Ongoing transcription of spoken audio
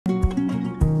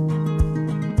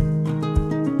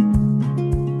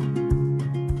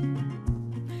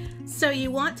So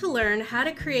you want to learn how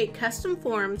to create custom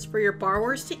forms for your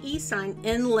borrowers to eSign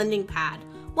in LendingPad.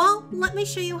 Well, let me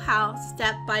show you how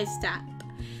step by step.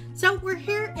 So we're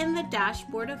here in the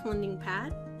dashboard of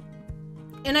LendingPad,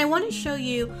 and I want to show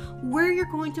you where you're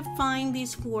going to find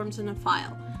these forms in a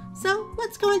file. So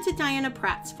let's go into Diana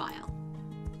Pratt's file.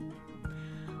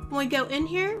 When we go in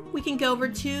here, we can go over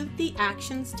to the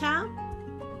Actions tab.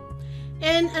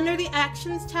 And under the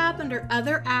Actions tab, under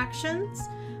Other Actions,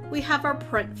 we have our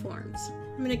print forms.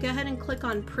 I'm going to go ahead and click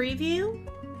on Preview,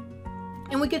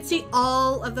 and we can see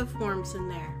all of the forms in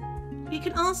there. You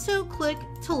can also click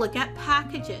to look at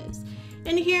packages.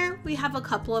 And here we have a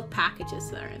couple of packages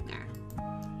that are in there.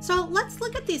 So let's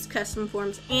look at these custom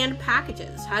forms and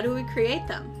packages. How do we create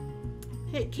them?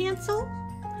 Hit Cancel.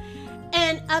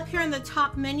 And up here in the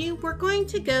top menu, we're going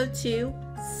to go to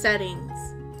Settings.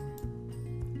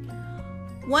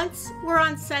 Once we're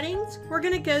on Settings, we're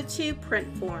going to go to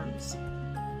Print Forms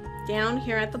down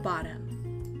here at the bottom.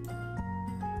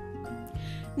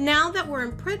 Now that we're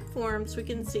in Print Forms, we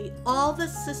can see all the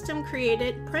system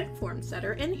created print forms that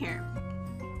are in here.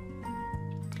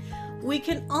 We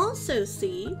can also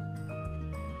see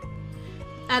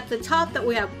at the top that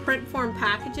we have Print Form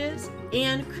Packages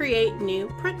and Create New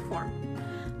Print Form.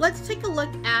 Let's take a look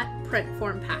at Print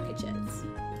Form Packages.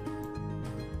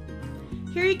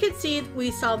 Here you can see we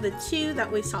saw the two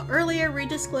that we saw earlier,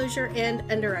 redisclosure and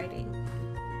underwriting.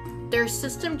 They're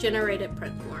system generated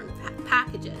print form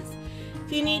packages.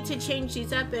 If you need to change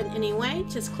these up in any way,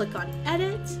 just click on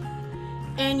Edit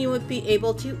and you would be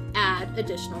able to add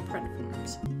additional print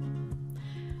forms.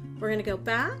 We're going to go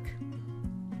back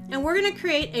and we're going to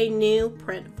create a new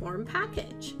print form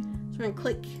package. So we're going to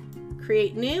click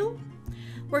Create New.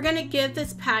 We're going to give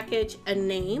this package a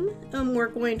name, and we're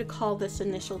going to call this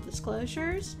Initial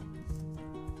Disclosures.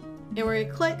 And we're going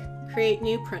to click Create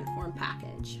New Print Form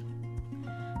Package.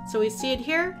 So we see it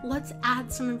here. Let's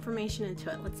add some information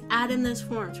into it. Let's add in those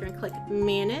forms. We're going to click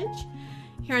Manage.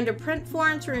 Here under Print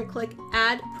Forms, we're going to click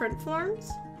Add Print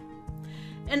Forms.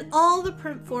 And all the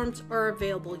print forms are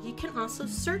available. You can also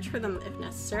search for them if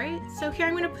necessary. So here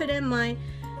I'm going to put in my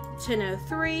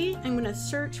 1003. I'm going to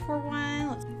search for one.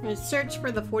 I'm going to search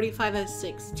for the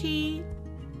 4506T.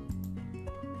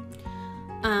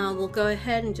 We'll go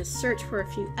ahead and just search for a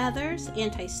few others.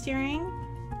 Anti-steering.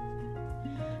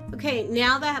 Okay,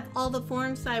 now that I have all the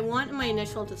forms that I want in my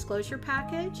initial disclosure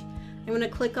package, I'm going to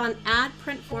click on Add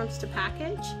Print Forms to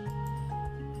Package.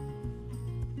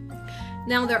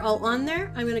 Now they're all on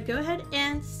there. I'm going to go ahead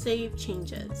and save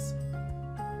changes.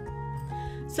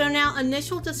 So now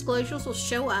initial disclosures will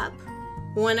show up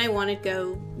when I want to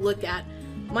go look at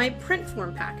my print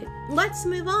form package. Let's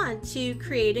move on to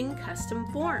creating custom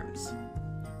forms.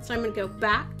 So I'm going to go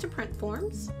back to Print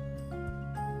Forms.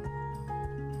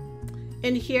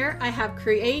 And here I have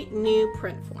Create New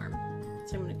Print Form.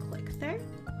 So I'm going to click there.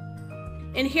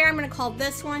 And here I'm going to call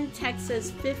this one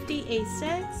Texas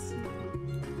 50A6,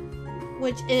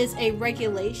 which is a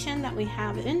regulation that we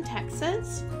have in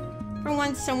Texas for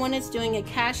when someone is doing a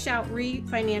cash out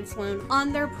refinance loan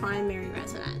on their primary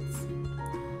residence.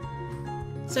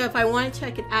 So if I wanted to,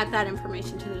 I could add that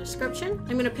information to the description.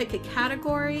 I'm going to pick a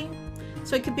category.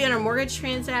 So it could be under mortgage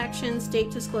transactions, state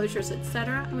disclosures,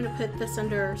 etc. I'm going to put this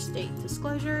under state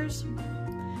disclosures.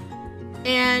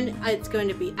 And it's going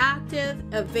to be active,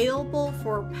 available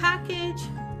for package,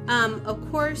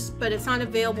 of course, but it's not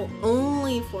available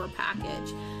only for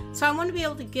package. So I want to be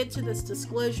able to get to this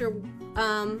disclosure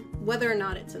whether or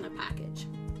not it's in a package.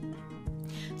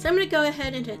 So I'm going to go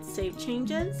ahead and hit Save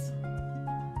Changes.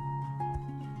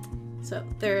 So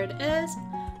there it is.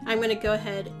 I'm going to go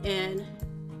ahead and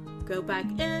go back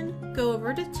in, go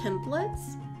over to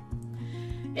Templates.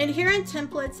 And here in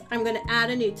Templates, I'm going to add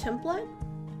a new template.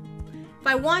 If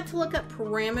I want to look up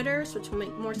parameters, which will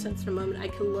make more sense in a moment, I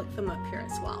can look them up here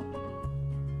as well.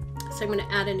 So I'm going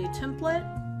to add a new template.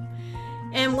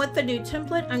 And with the new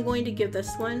template, I'm going to give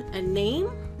this one a name.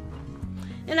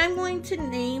 And I'm going to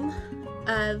name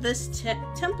this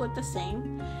template the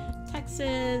same,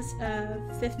 Texas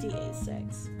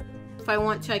 50A6. If I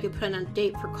want to, I could put in a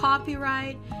date for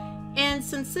copyright. And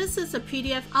since this is a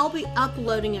PDF, I'll be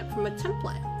uploading it from a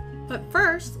template. But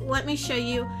first, let me show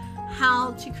you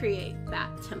how to create that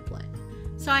template.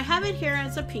 So I have it here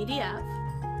as a PDF,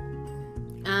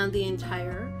 the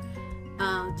entire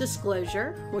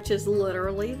disclosure, which is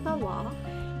literally the law.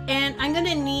 And I'm going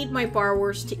to need my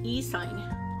borrowers to e-sign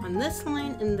on this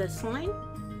line and this line.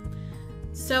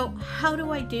 So how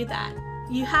do I do that?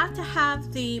 You have to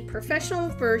have the professional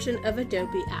version of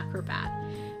Adobe Acrobat.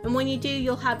 And when you do,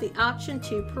 you'll have the option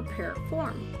to prepare a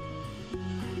form.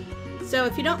 So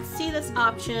if you don't see this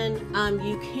option,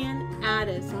 you can add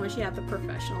it as long as you have the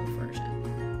professional version.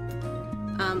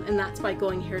 And that's by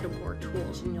going here to more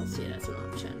tools, and you'll see it as an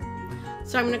option.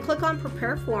 So I'm going to click on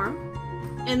prepare form,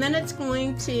 and then it's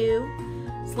going to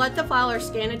select the file or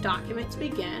scan a document to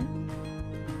begin.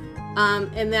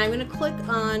 And then I'm going to click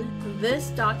on this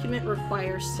document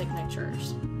requires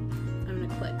signatures. I'm going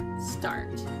to click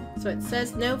start. So it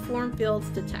says no form fields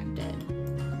detected.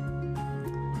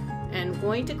 And I'm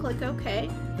going to click OK.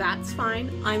 That's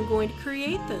fine. I'm going to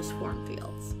create those form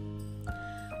fields.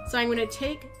 So I'm going to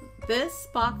take this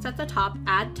box at the top,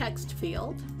 add text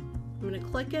field. I'm going to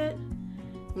click it.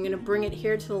 I'm going to bring it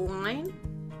here to the line.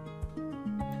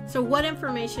 So what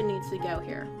information needs to go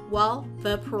here? Well,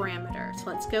 the parameters.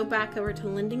 Let's go back over to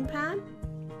LendingPad.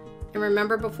 And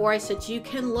remember before I said you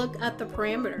can look up the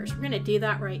parameters. We're going to do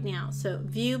that right now. So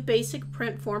view basic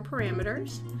print form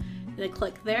parameters. I'm going to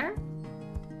click there.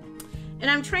 And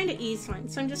I'm trying to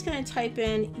eSign. So I'm just going to type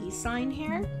in eSign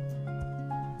here.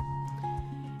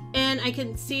 And I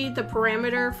can see the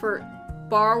parameter for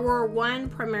borrower 1,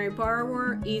 primary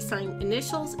borrower, eSign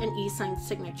initials, and eSign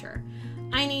signature.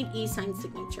 I need eSign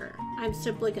signature. I'm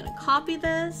simply going to copy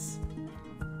this.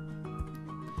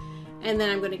 And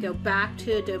then I'm going to go back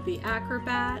to Adobe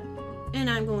Acrobat, and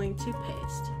I'm going to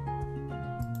paste.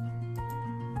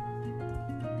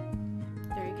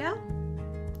 There you go.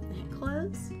 And hit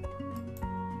close.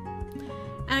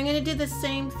 And I'm going to do the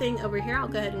same thing over here. I'll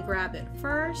go ahead and grab it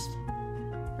first.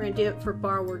 We're going to do it for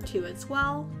borrower 2 as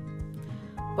well.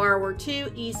 Borrower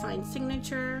 2, eSign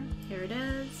signature. Here it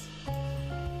is.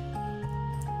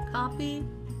 Copy.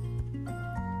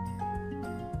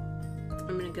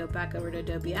 I'm going to go back over to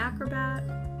Adobe Acrobat.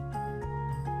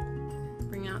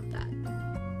 Bring out that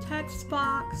text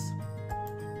box.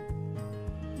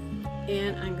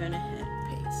 And I'm going to hit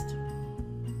paste.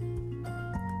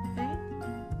 Okay.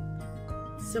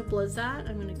 Simple as that.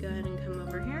 I'm going to go ahead and come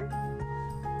over here.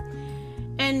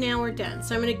 And now we're done.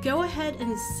 So I'm going to go ahead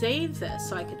and save this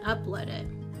so I can upload it.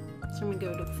 So I'm going to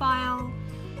go to File,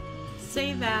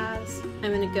 Save As.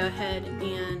 I'm going to go ahead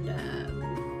and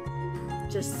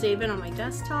just save it on my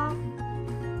desktop.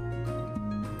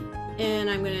 And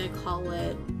I'm going to call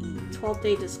it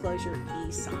 12-day disclosure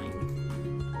eSign.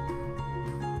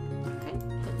 Okay,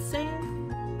 hit save.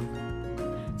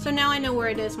 So now I know where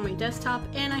it is on my desktop,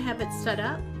 and I have it set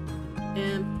up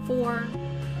for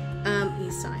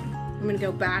eSign. I'm going to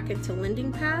go back into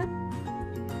LendingPad.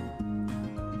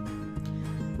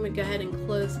 I'm going to go ahead and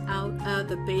close out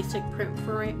the basic print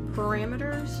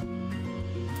parameters.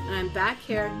 And I'm back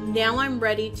here. Now I'm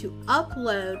ready to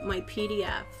upload my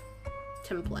PDF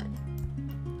template.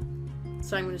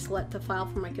 So I'm going to select the file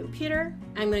from my computer.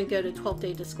 I'm going to go to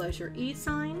 12-day disclosure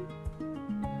eSign.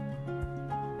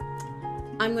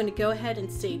 I'm going to go ahead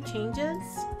and save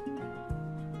changes.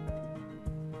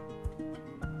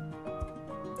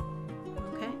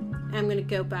 I'm going to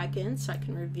go back in so I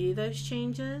can review those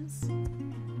changes.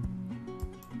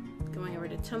 Going over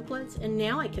to templates, and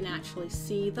now I can actually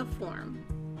see the form.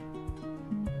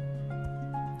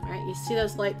 Alright, you see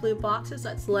those light blue boxes?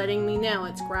 That's letting me know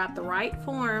it's grabbed the right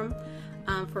form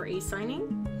for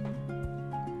e-signing.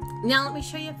 Now let me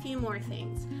show you a few more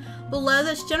things. Below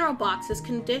this general box is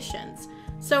conditions.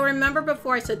 So remember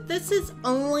before I said this is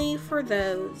only for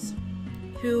those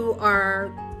who are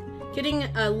getting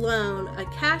a loan, a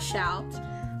cash out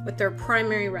with their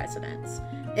primary residence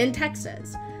in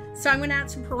Texas. So I'm going to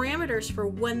add some parameters for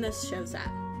when this shows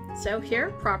up. So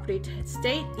here, property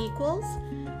state equals,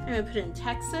 I'm going to put in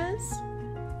Texas.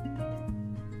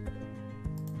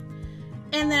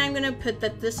 And then I'm going to put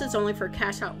that this is only for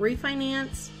cash out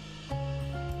refinance.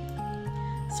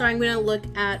 So I'm going to look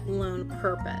at loan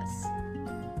purpose.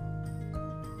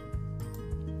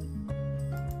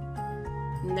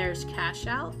 And there's cash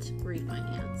out,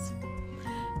 refinance.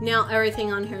 Now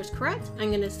everything on here is correct. I'm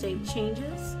going to save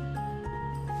changes.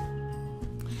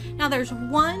 Now there's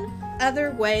one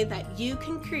other way that you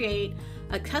can create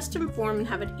a custom form and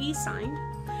have it e-signed,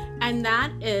 and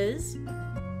that is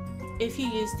if you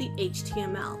use the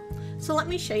HTML. So let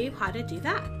me show you how to do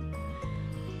that.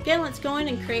 Again, let's go in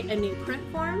and create a new print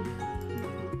form.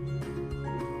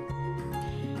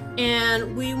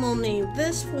 And we will name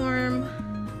this form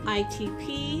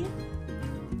ITP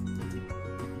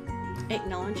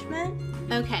acknowledgement.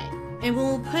 Okay, and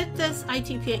we'll put this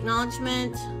ITP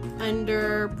acknowledgement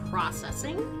under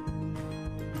processing.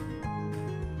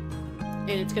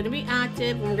 And it's going to be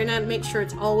active. We're going to make sure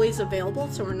it's always available,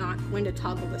 so we're not going to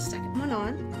toggle the second one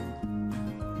on.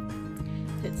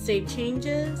 Hit save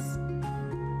changes.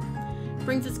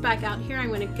 Brings us back out here. I'm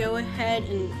going to go ahead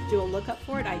and do a lookup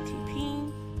for it,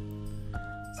 ITP.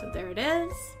 So there it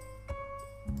is.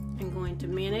 to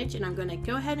manage, and I'm going to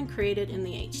go ahead and create it in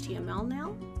the HTML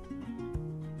now.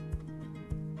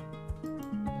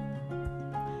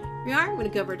 Here we are. I'm going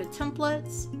to go over to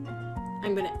templates.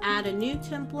 I'm going to add a new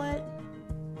template.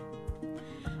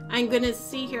 I'm going to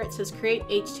see here it says create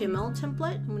HTML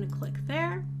template. I'm going to click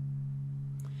there.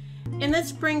 And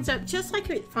this brings up just like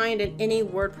you'd find in any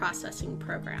word processing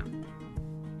program.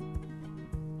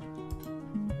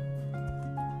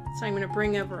 So I'm going to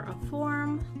bring over a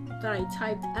form that I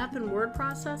typed up in word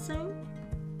processing.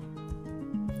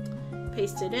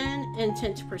 Paste it in,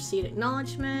 intent to proceed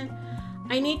acknowledgement.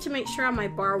 I need to make sure my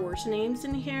borrower's name's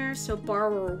in here. So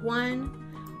borrower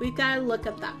 1, we've got to look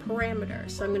up that parameter.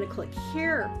 So I'm going to click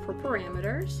here for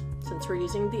parameters since we're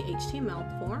using the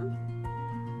HTML form.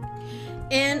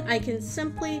 And I can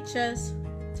simply just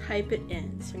type it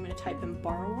in. So I'm going to type in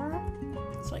borrower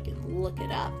so I can look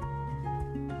it up.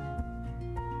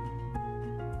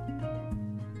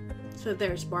 So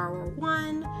there's borrower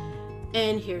 1,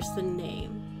 and here's the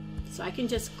name. So I can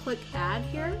just click add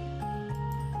here.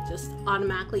 Just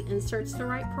automatically inserts the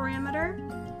right parameter.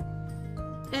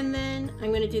 And then I'm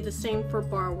going to do the same for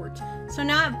borrower 2. So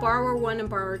now I have borrower 1 and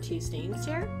borrower 2's names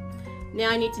here. Now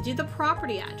I need to do the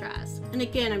property address. And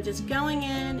again, I'm just going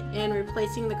in and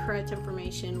replacing the correct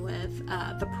information with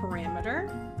the parameter.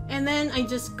 And then I'm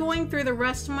just going through the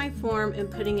rest of my form and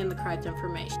putting in the correct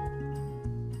information.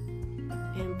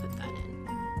 And put that in.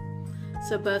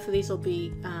 So both of these will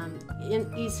be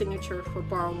in e-signature for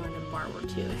borrower 1 and borrower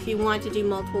 2. If you want to do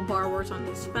multiple borrowers on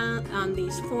these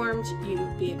forms,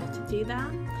 you'll be able to do that.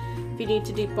 If you need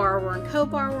to do borrower and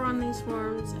co-borrower on these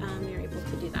forms, you're able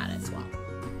to do that as well.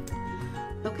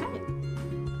 Okay,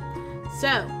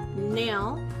 so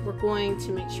now we're going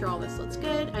to make sure all this looks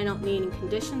good. I don't need any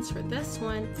conditions for this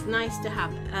one. It's nice to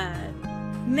have a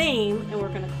name, and we're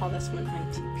going to call this one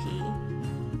ITP.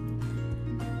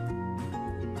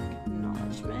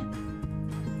 Acknowledgement.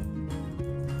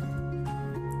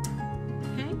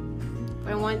 Okay, if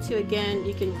I want to, again,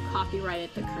 you can copyright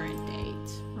it the current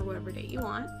date or whatever date you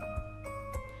want.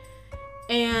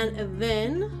 And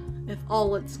then, if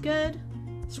all looks good,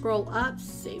 scroll up,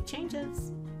 save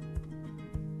changes.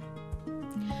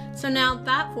 So now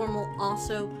that form will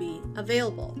also be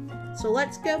available. So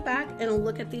let's go back and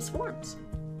look at these forms.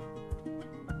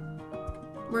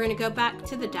 We're going to go back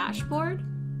to the dashboard.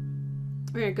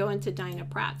 We're going to go into Dinah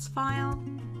Pratt's file.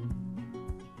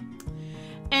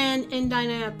 And in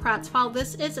Dinah Pratt's file,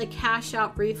 this is a cash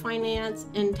out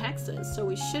refinance in Texas. So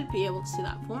we should be able to see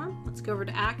that form. Let's go over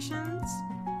to actions.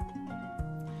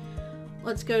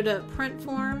 Let's go to print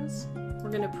forms. We're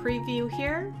going to preview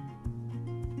here.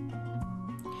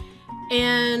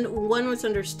 And one was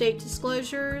under state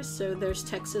disclosures, so there's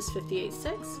Texas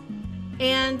 586.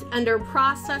 And under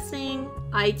processing,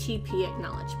 ITP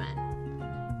acknowledgement.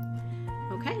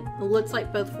 Okay, it looks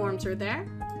like both forms are there.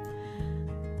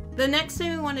 The next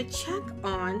thing we want to check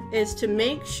on is to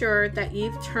make sure that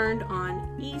you've turned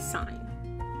on eSign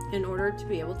in order to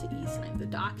be able to eSign the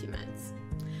documents.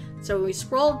 So when we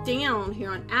scroll down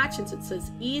here on actions, it says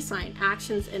eSign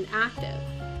actions inactive.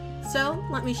 So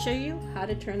let me show you how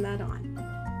to turn that on.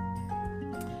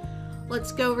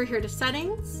 Let's go over here to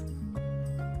settings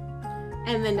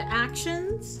and then to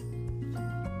actions.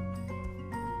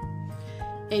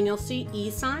 And you'll see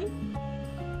eSign.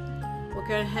 We'll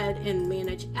go ahead and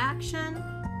manage action.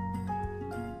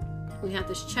 We have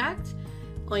this checked.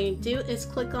 All you do is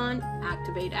click on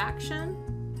activate action.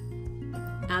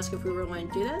 Ask if we were going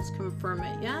to do this, confirm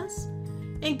it yes,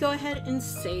 and go ahead and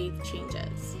save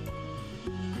changes.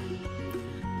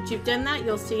 Once you've done that,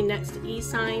 you'll see next to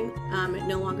eSign, it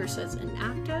no longer says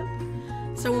inactive.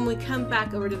 So when we come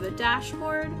back over to the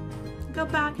dashboard, go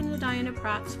back into Dinah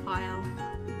Pratt's file,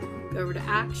 go over to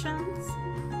actions,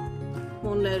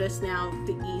 we'll notice now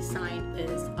the eSign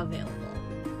is available.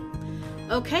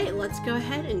 Okay, let's go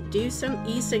ahead and do some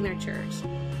e-signatures.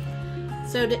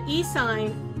 So to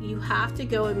eSign, you have to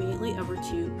go immediately over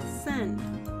to send.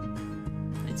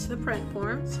 It's the print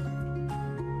forms.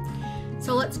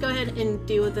 So let's go ahead and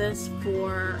do this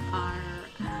for our,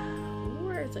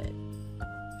 where is it?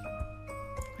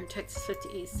 Our Texas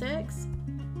 586.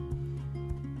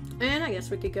 And I guess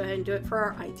we could go ahead and do it for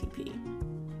our ITP.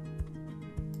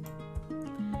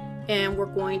 And we're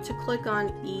going to click on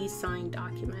eSign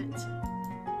document.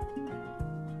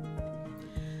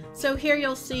 So here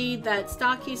you'll see that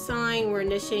DocuSign, we're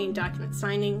initiating document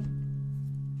signing.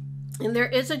 And there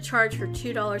is a charge for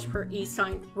 $2 per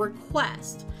eSign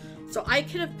request. So I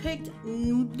could have picked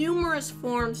numerous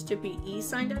forms to be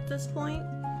e-signed at this point.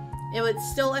 It would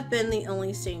still have been the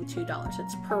only same $2.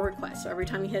 It's per request. So every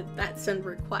time you hit that send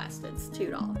request, it's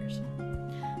 $2.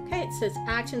 Okay, it says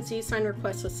Actions eSign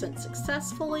request was sent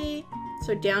successfully.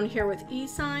 So down here with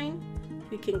eSign,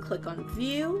 we can click on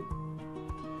View.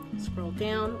 Scroll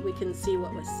down, we can see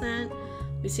what was sent.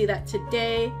 We see that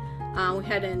today we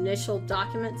had an initial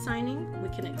document signing. We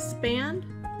can expand.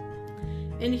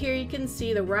 And here you can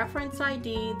see the reference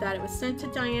ID that it was sent to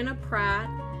Diana Pratt.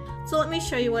 So let me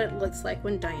show you what it looks like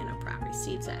when Diana Pratt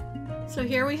receives it. So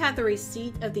here we have the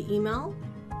receipt of the email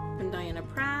from Diana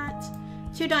Pratt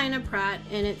to Diana Pratt,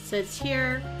 and it says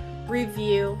here,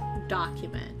 Review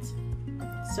Document.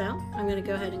 So I'm going to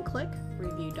go ahead and click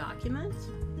Review Document.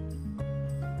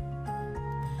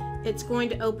 It's going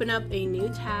to open up a new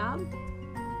tab.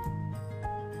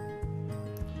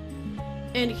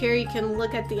 And here you can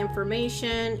look at the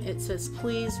information. It says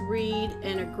please read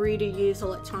and agree to use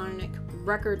electronic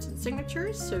records and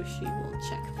signatures. So she will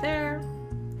check there.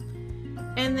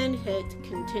 And then hit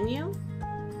continue.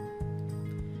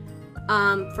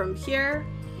 From here,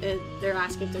 they're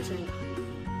asking if there's any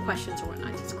questions or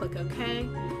whatnot. Just click OK.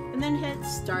 And then hit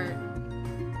start.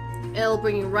 It'll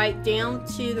bring you right down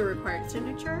to the required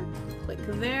signature. Click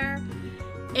there.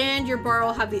 And your borrower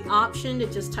will have the option to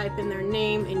just type in their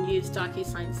name and use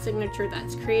DocuSign signature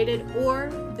that's created, or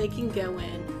they can go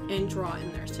in and draw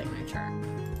in their signature.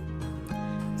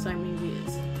 So I'm going to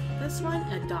use this one,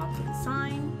 Adopt and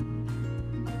Sign.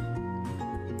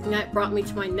 And that brought me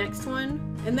to my next one.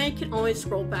 And then you can always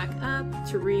scroll back up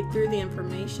to read through the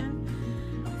information.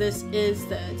 This is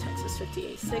the Texas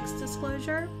 58.6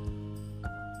 disclosure.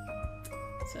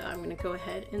 So I'm going to go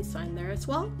ahead and sign there as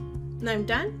well. And I'm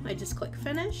done. I just click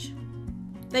finish.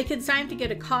 They can sign to get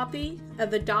a copy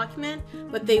of the document,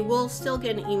 but they will still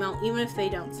get an email even if they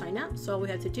don't sign up. So all we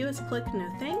have to do is click no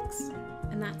thanks,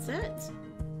 and that's it.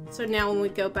 So now when we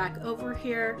go back over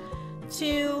here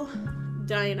to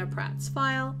Diana Pratt's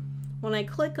file, when I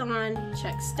click on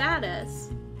check status,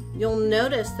 you'll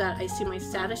notice that I see my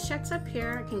status checks up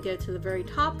here. I can go to the very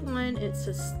top one. It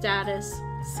says status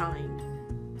signed.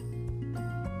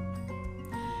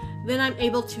 Then I'm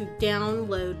able to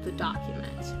download the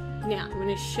document. Now, I'm going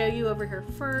to show you over here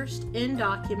first in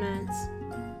Documents.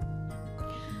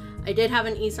 I did have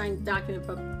an eSign document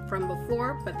from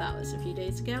before, but that was a few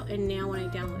days ago. And now when I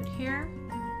download here,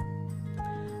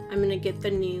 I'm going to get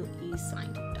the new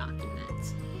eSign document.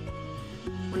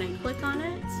 When I click on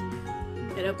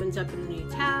it, it opens up in a new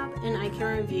tab, and I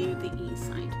can review the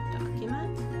eSign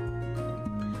document.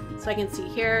 So I can see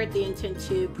here the intent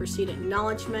to proceed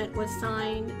acknowledgement was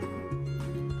signed.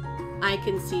 I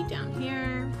can see down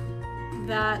here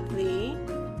that the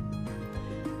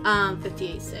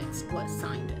 58.6 was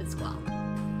signed as well.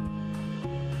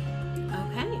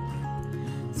 Okay,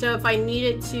 so if I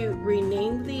needed to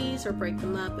rename these or break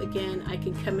them up, again, I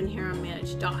can come in here on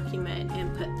Manage Document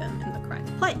and put them in the correct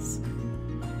place.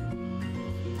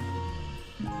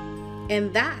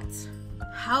 And that's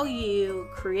how you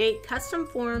create custom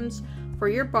forms for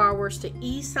your borrowers to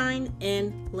eSign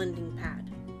in LendingPad.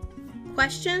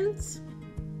 Questions?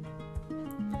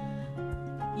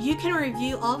 You can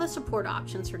review all the support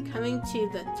options for coming to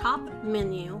the top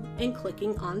menu and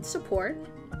clicking on Support,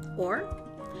 or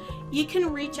you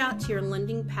can reach out to your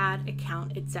LendingPad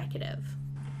account executive.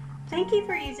 Thank you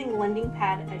for using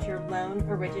LendingPad as your loan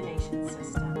origination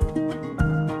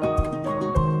system.